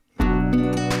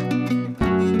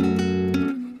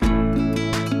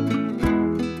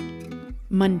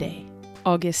Monday,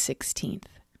 August 16th,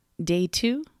 Day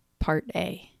 2, Part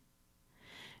A.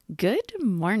 Good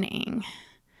morning.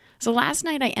 So last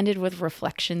night I ended with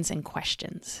reflections and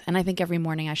questions, and I think every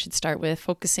morning I should start with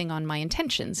focusing on my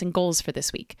intentions and goals for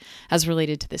this week as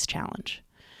related to this challenge.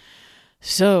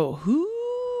 So who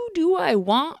do I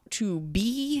want to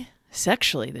be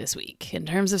sexually this week in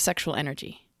terms of sexual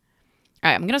energy?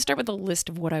 All right, I'm going to start with a list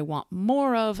of what I want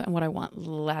more of and what I want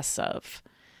less of.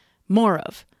 More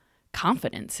of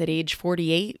confidence at age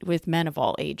 48 with men of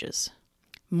all ages.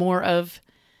 More of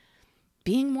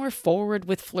being more forward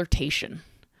with flirtation.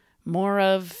 More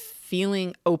of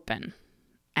feeling open.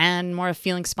 And more of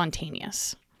feeling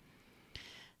spontaneous.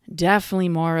 Definitely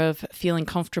more of feeling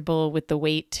comfortable with the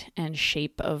weight and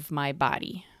shape of my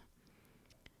body.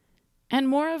 And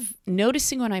more of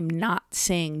noticing when I'm not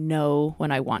saying no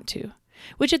when I want to.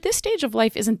 Which at this stage of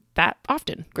life isn't that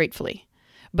often, gratefully.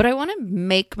 But I want to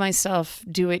make myself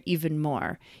do it even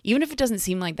more, even if it doesn't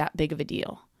seem like that big of a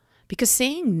deal. Because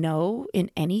saying no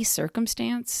in any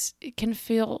circumstance, it can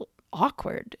feel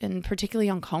awkward and particularly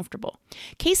uncomfortable.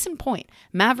 Case in point,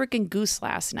 Maverick and Goose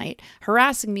last night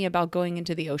harassing me about going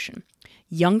into the ocean.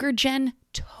 Younger Jenn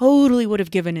totally would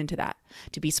have given into that.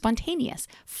 To be spontaneous,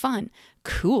 fun,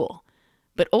 cool.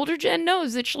 But older Jenn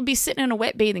knows that she'll be sitting in a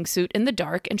wet bathing suit in the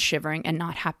dark and shivering and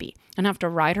not happy and have to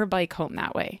ride her bike home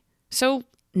that way. So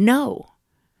no,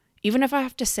 even if I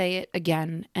have to say it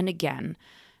again and again,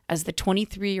 as the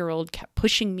 23-year-old kept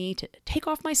pushing me to take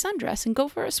off my sundress and go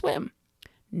for a swim.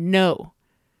 No.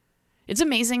 It's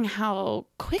amazing how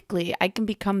quickly I can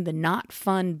become the not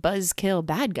fun buzzkill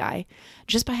bad guy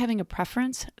just by having a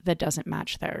preference that doesn't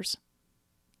match theirs.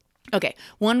 Okay,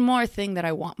 one more thing that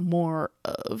I want more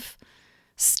of.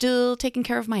 Still taking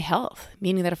care of my health,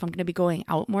 meaning that if I'm going to be going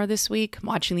out more this week,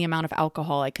 watching the amount of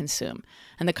alcohol I consume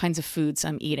and the kinds of foods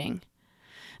I'm eating.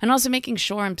 And also making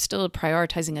sure I'm still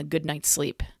prioritizing a good night's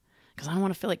sleep because I don't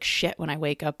want to feel like shit when I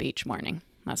wake up each morning.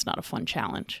 That's not a fun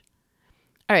challenge.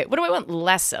 All right, what do I want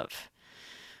less of?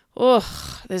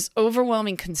 This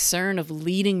overwhelming concern of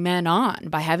leading men on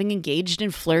by having engaged in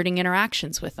flirting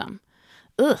interactions with them.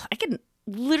 I can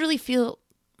literally feel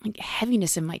like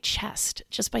heaviness in my chest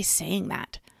just by saying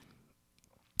that.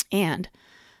 And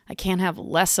I can't have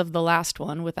less of the last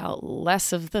one without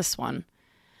less of this one.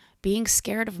 Being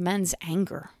scared of men's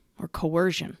anger or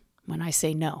coercion when I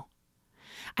say no.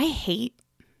 I hate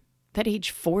that age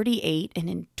 48 and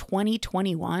in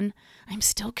 2021, I'm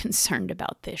still concerned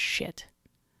about this shit.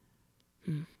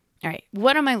 All right,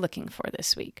 what am I looking for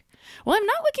this week? Well, I'm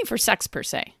not looking for sex per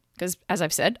se. Because, as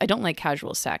I've said, I don't like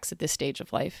casual sex at this stage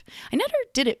of life. I never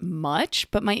did it much,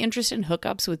 but my interest in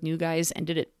hookups with new guys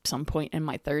ended at some point in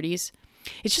my 30s.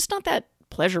 It's just not that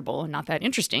pleasurable and not that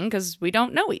interesting because we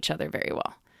don't know each other very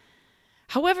well.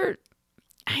 However,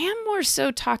 I am more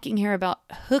so talking here about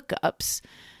hookups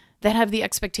that have the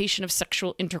expectation of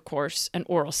sexual intercourse and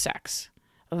oral sex.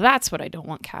 That's what I don't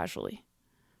want casually.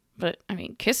 But,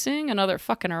 kissing and other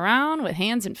fucking around with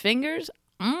hands and fingers?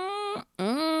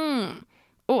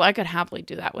 I could happily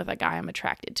do that with a guy I'm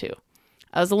attracted to,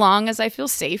 as long as I feel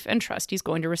safe and trust he's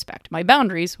going to respect my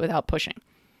boundaries without pushing,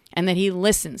 and that he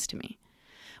listens to me,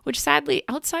 which sadly,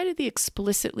 outside of the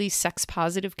explicitly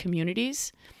sex-positive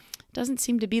communities, doesn't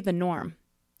seem to be the norm.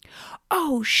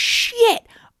 Oh, shit!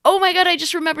 Oh my God, I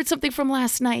just remembered something from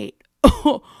last night.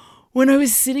 When I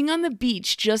was sitting on the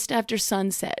beach just after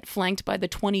sunset, flanked by the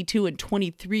 22 and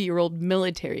 23-year-old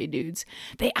military dudes,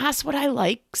 they asked what I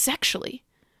like sexually.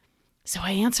 So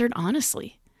I answered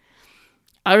honestly.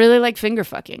 I really like finger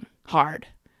fucking, hard.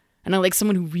 And I like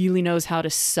someone who really knows how to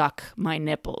suck my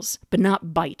nipples, but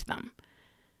not bite them.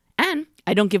 And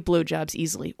I don't give blowjobs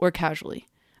easily or casually.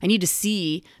 I need to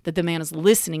see that the man is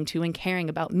listening to and caring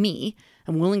about me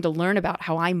and willing to learn about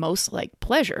how I most like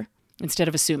pleasure instead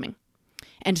of assuming.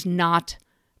 And not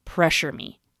pressure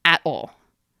me at all.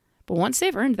 But once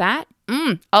they've earned that,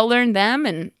 I'll learn them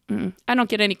and I don't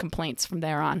get any complaints from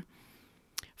there on.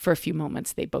 For a few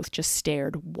moments, they both just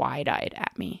stared wide-eyed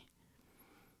at me.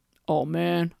 Oh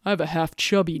man, I have a half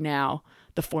chubby now,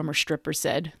 the former stripper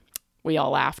said. We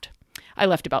all laughed. I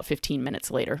left about 15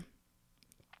 minutes later.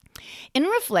 In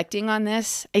reflecting on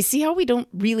this, I see how we don't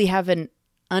really have an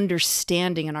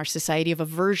understanding in our society of a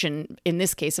version, in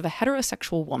this case, of a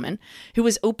heterosexual woman who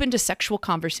is open to sexual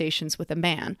conversations with a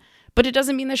man, but it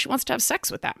doesn't mean that she wants to have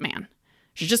sex with that man.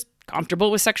 She's just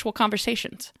comfortable with sexual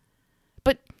conversations.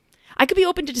 But I could be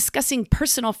open to discussing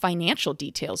personal financial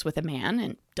details with a man,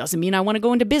 and doesn't mean I want to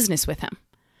go into business with him.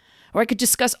 Or I could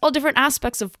discuss all different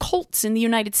aspects of cults in the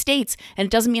United States, and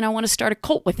it doesn't mean I want to start a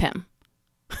cult with him.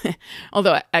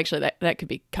 Although, actually, that could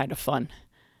be kind of fun.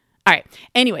 All right.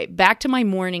 Anyway, back to my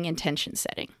morning intention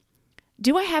setting.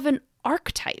 Do I have an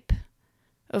archetype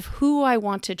of who I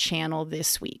want to channel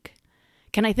this week?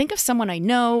 Can I think of someone I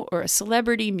know, or a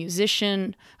celebrity,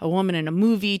 musician, a woman in a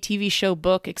movie, TV show,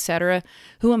 book, etc.,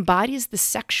 who embodies the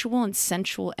sexual and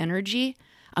sensual energy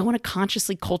I want to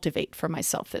consciously cultivate for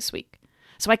myself this week?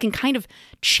 So I can kind of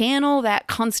channel that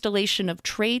constellation of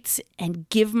traits and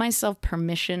give myself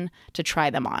permission to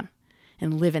try them on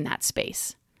and live in that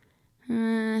space.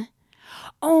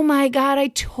 Oh my God, I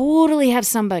totally have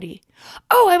somebody.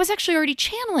 Oh, I was actually already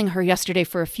channeling her yesterday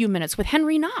for a few minutes with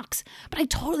Henry Knox, but I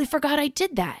totally forgot I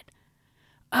did that.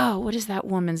 Oh, what is that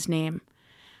woman's name?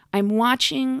 I'm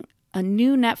watching a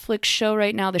new Netflix show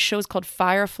right now. The show is called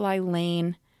Firefly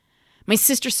Lane. My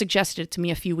sister suggested it to me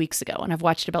a few weeks ago, and I've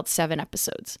watched about 7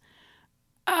 episodes.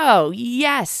 Oh,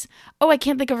 yes. Oh, I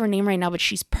can't think of her name right now, but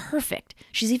she's perfect.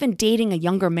 She's even dating a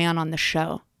younger man on the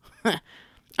show. All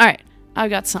right,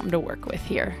 I've got something to work with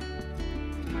here.